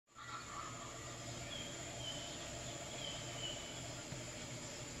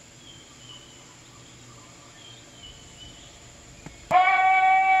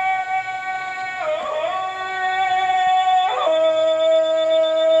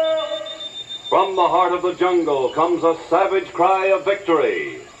From the heart of the jungle comes a savage cry of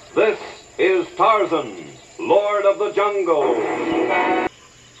victory. This is Tarzan, Lord of the Jungle.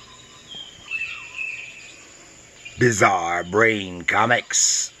 Bizarre Brain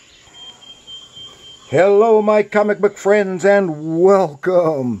Comics. Hello, my comic book friends, and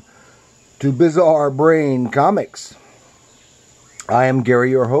welcome to Bizarre Brain Comics. I am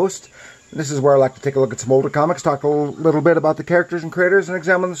Gary, your host. This is where I like to take a look at some older comics, talk a little bit about the characters and creators, and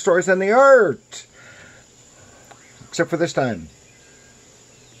examine the stories and the art. Except for this time.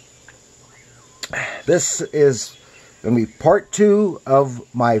 This is going to be part 2 of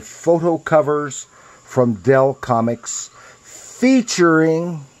my photo covers from Dell Comics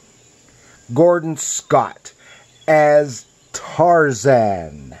featuring Gordon Scott as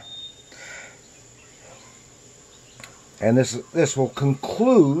Tarzan. And this will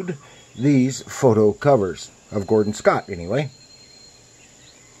conclude these photo covers of Gordon Scott, anyway.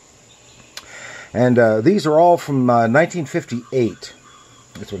 And these are all from 1958.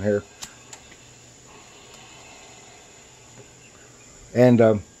 This one here.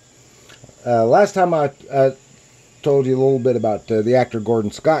 And last time I told you a little bit about the actor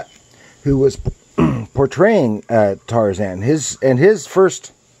Gordon Scott, who was portraying Tarzan. His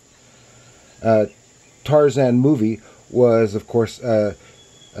first Tarzan movie was, of course,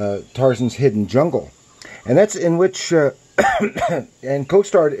 Tarzan's Hidden Jungle, and that's in which and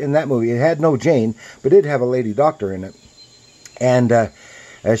co-starred in that movie. It had no Jane, but did have a lady doctor in it, and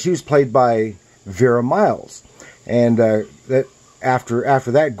she was played by Vera Miles. And that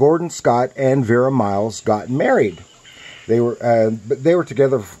after that, Gordon Scott and Vera Miles got married. They were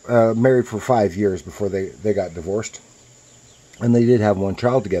together, married for 5 years before they got divorced, and they did have one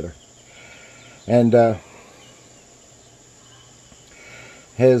child together. And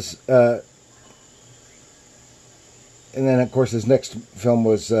and then, of course, his next film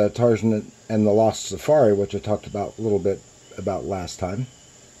was Tarzan and the Lost Safari, which I talked about a little bit about last time.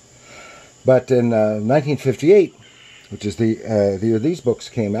 But in 1958, which is the year these books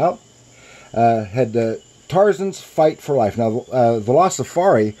came out, had Tarzan's Fight for Life. Now, the Lost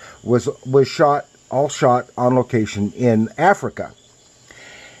Safari was shot on location in Africa,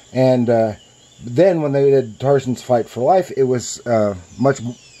 and then when they did Tarzan's Fight for Life, it was much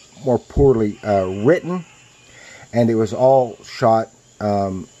more poorly written, and it was all shot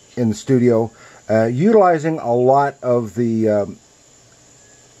in the studio, utilizing a lot of the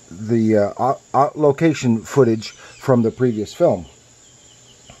location footage from the previous film.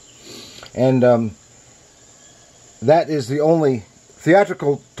 And that is the only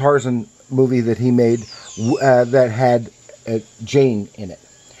theatrical Tarzan movie that he made that had Jane in it.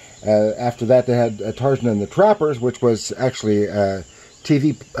 After that, they had Tarzan and the Trappers, which was actually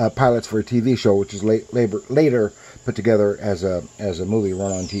TV pilots for a TV show, which is later put together as a movie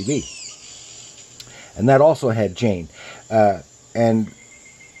run on TV. And that also had Jane, and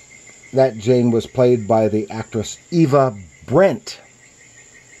that Jane was played by the actress Eva Brent.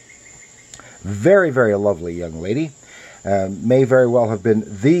 Very, very lovely young lady. May very well have been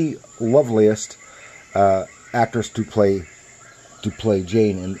the loveliest actress to play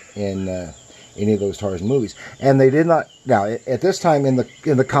Jane in any of those Tarzan movies. And they did not. Now, at this time in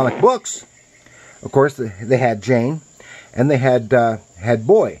the comic books, of course, they had Jane, and they had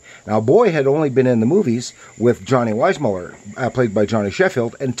Boy. Now, Boy had only been in the movies with Johnny Weissmuller, played by Johnny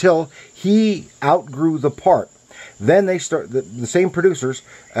Sheffield, until he outgrew the part. Then they the same producers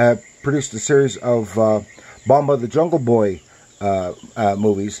produced a series of Bomba the Jungle Boy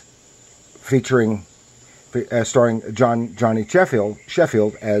movies, starring Johnny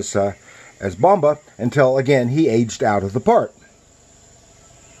Sheffield as Bomba, until again he aged out of the part.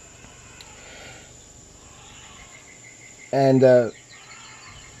 And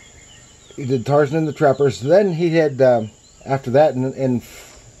he did Tarzan and the Trappers. Then he had after that in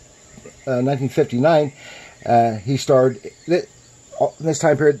 1959 he starred. In this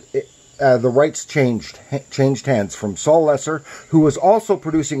time period, the rights changed hands from Saul Lesser, who was also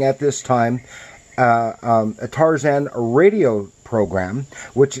producing at this time a Tarzan radio program,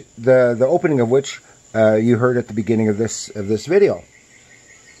 which the opening of which you heard at the beginning of this video,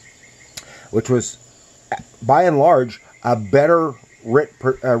 which was by and large a better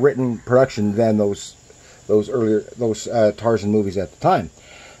written production than those earlier Tarzan movies at the time,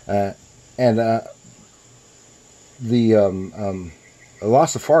 and the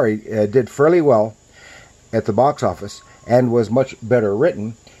Lost Safari did fairly well at the box office and was much better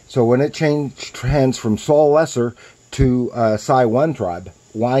written. So when it changed hands from Saul Lesser to Cy Weintraub,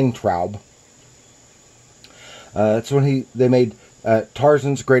 that's when they made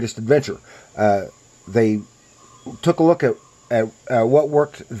Tarzan's Greatest Adventure. They took a look what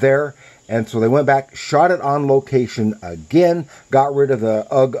worked there. And so they went back, shot it on location again, got rid of the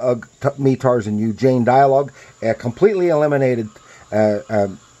ugh, ugh, me, Tarzan, you, Jane dialogue, completely eliminated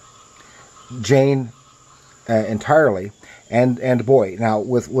Jane entirely, and Boy. Now,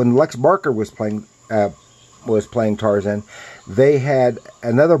 when Lex Barker was playing Tarzan, they had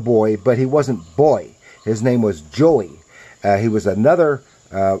another boy, but he wasn't Boy. His name was Joey. He was another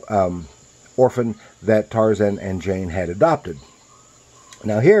orphan that Tarzan and Jane had adopted.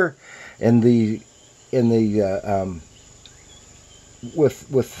 Now here,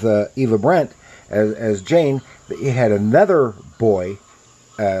 with Eva Brent as Jane, he had another boy,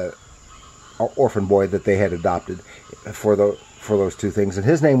 orphan boy that they had adopted for those two things, and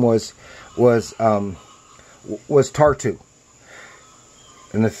his name was Tartu,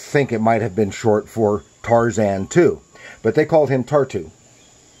 and I think it might have been short for Tarzan too, but they called him Tartu,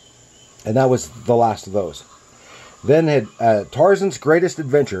 and that was the last of those. Then had Tarzan's Greatest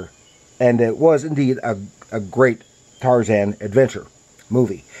Adventure, and it was indeed a great Tarzan adventure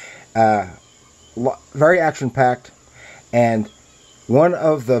movie. Very action-packed, and one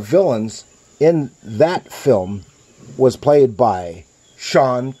of the villains in that film was played by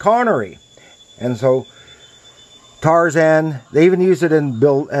Sean Connery. And so Tarzan, they even used it in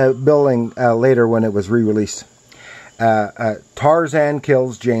billing later when it was re-released. Tarzan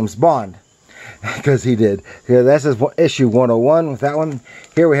kills James Bond. Because he did. Here, this is issue 101 with that one.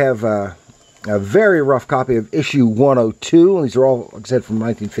 Here we have a very rough copy of issue 102. These are all, like I said, from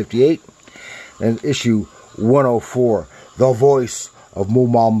 1958. And issue 104, The Voice of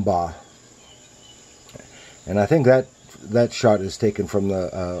Mumamba. And I think that shot is taken from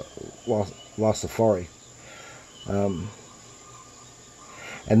the Lost Safari. And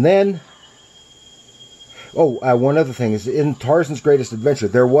then... Oh, one other thing is, in Tarzan's Greatest Adventure,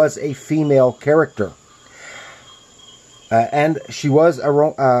 there was a female character. And she was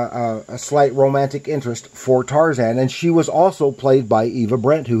a slight romantic interest for Tarzan, and she was also played by Eva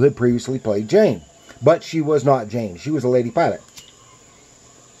Brent, who had previously played Jane. But she was not Jane. She was a lady pilot.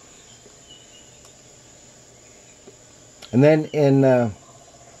 And then in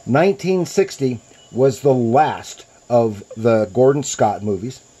 1960 was the last of the Gordon Scott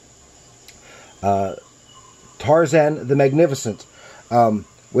movies. Tarzan the Magnificent,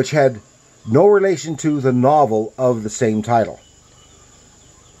 which had no relation to the novel of the same title.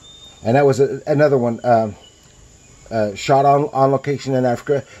 And that was another one shot on location in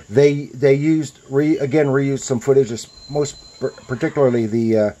Africa. They used reused some footage, most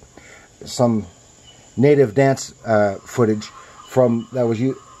particularly some native dance footage that was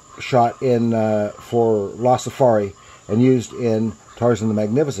shot in for Lost Safari and used in Tarzan the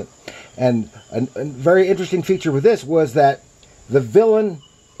Magnificent. And a very interesting feature with this was that the villain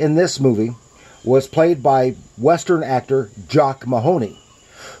in this movie was played by Western actor Jock Mahoney,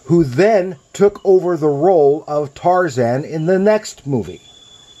 who then took over the role of Tarzan in the next movie.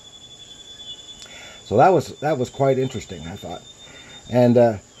 So that was quite interesting, I thought. And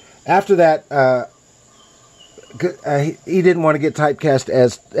after that, he didn't want to get typecast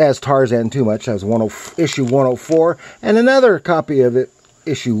as Tarzan too much. That was issue 104, and another copy of it,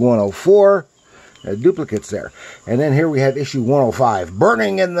 issue 104, duplicates there. And then here we have issue 105,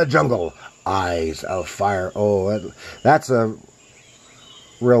 Burning in the Jungle, Eyes of Fire. Oh, that's a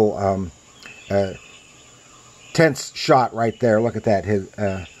real tense shot right there. Look at that. His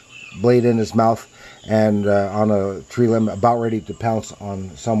blade in his mouth and on a tree limb, about ready to pounce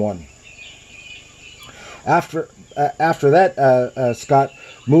on someone. After that, Scott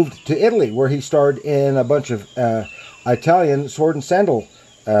moved to Italy, where he starred in a bunch of Italian sword and sandal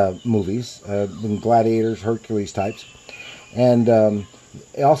movies, Gladiators, Hercules types, and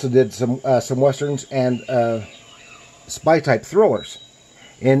he also did some westerns and spy type thrillers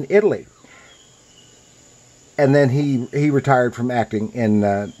in Italy. And then he retired from acting in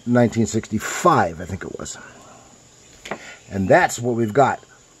 1965, I think it was. And that's what we've got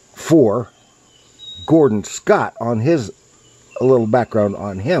for Gordon Scott on a little background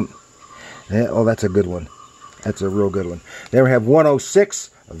on him. Oh, that's a good one. That's a real good one. Then we have 106,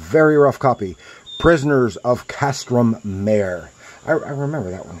 a very rough copy, Prisoners of Castrum Mare. I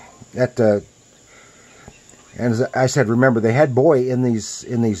remember that one. And as I said, remember, they had Boy in these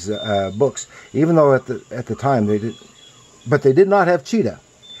books, even though at the time they did, but they did not have Cheetah.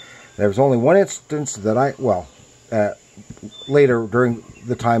 There was only one instance that later during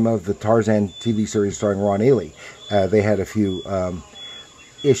the time of the Tarzan TV series starring Ron Ely, they had a few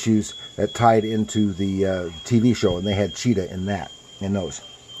issues that tied into the TV show, and they had Cheetah in those.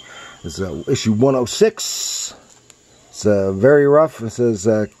 This is issue 106. It's very rough. It says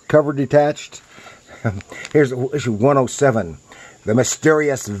cover detached. Here's issue 107, The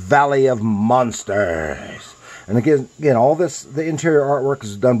Mysterious Valley of Monsters. And again, all this, the interior artwork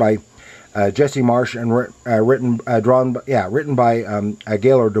is done by Jesse Marsh and written by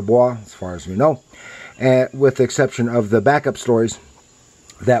Gaylord Dubois, as far as we know, with the exception of the backup stories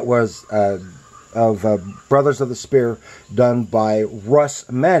that was of Brothers of the Spear, done by Russ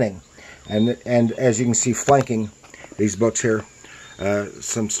Manning, and as you can see, flanking these books here,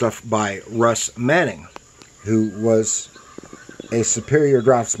 some stuff by Russ Manning, who was a superior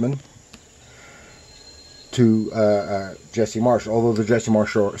draftsman to Jesse Marsh, although the Jesse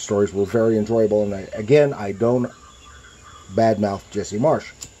Marsh stories were very enjoyable, and I don't badmouth Jesse Marsh.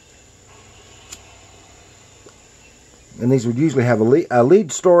 And these would usually have a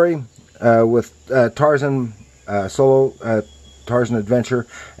lead story with Tarzan, solo Tarzan adventure,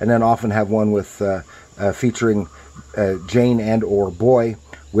 and then often have one with featuring Jane and or Boy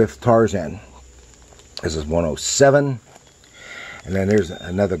with Tarzan. This is 107. And then there's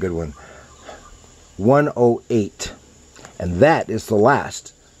another good one, 108. And that is the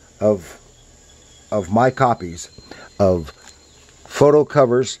last of my copies of photo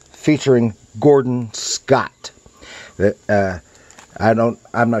covers featuring Gordon Scott. I'm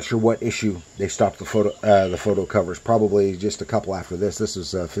not sure what issue they stopped the photo covers. Probably just a couple after this. This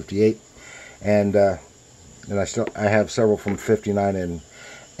is 58, and I have several from 59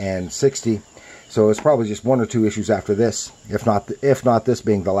 and 60. So it's probably just one or two issues after this, if not this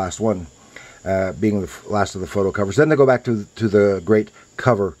being the last one, being the last of the photo covers. Then they go back to the great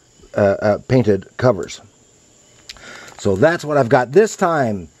cover painted covers. So that's what I've got this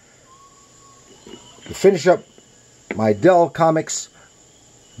time to finish up my Dell Comics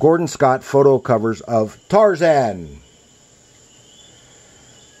Gordon Scott photo covers of Tarzan.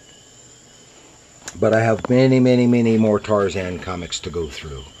 But I have many, many, many more Tarzan comics to go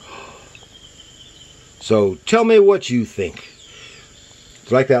through. So tell me what you think. Do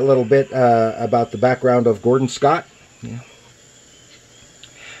you like that little bit about the background of Gordon Scott? Yeah.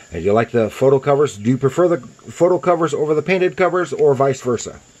 And do you like the photo covers? Do you prefer the photo covers over the painted covers, or vice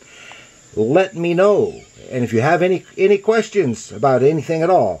versa? Let me know. And if you have any questions about anything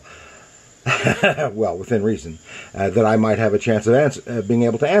at all, well, within reason, that I might have a chance of being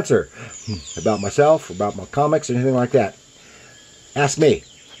able to answer about myself, about my comics, anything like that, ask me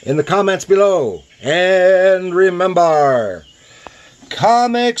in the comments below. And remember,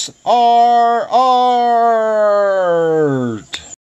 comics are art.